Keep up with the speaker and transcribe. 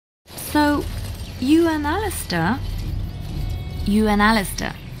So, you and Alistair,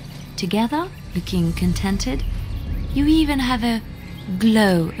 together, looking contented. You even have a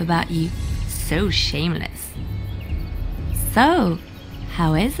glow about you, so shameless. So,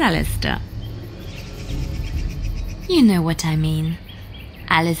 how is Alistair? You know what I mean.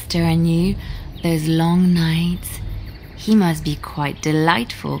 Alistair and you, those long nights. He must be quite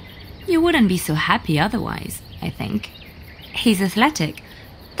delightful. You wouldn't be so happy otherwise, I think. He's athletic.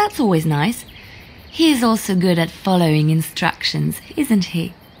 That's always nice. He is also good at following instructions, isn't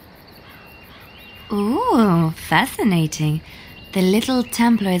he? Ooh, fascinating. The little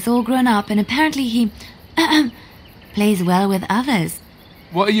Templar is all grown up and apparently he plays well with others.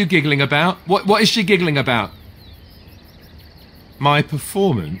 What are you giggling about? What is she giggling about? My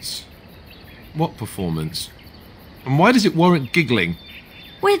performance? What performance? And why does it warrant giggling?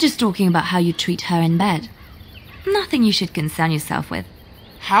 We're just talking about how you treat her in bed. Nothing you should concern yourself with.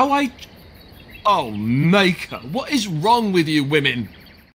 How I... Oh, Maker, what is wrong with you women?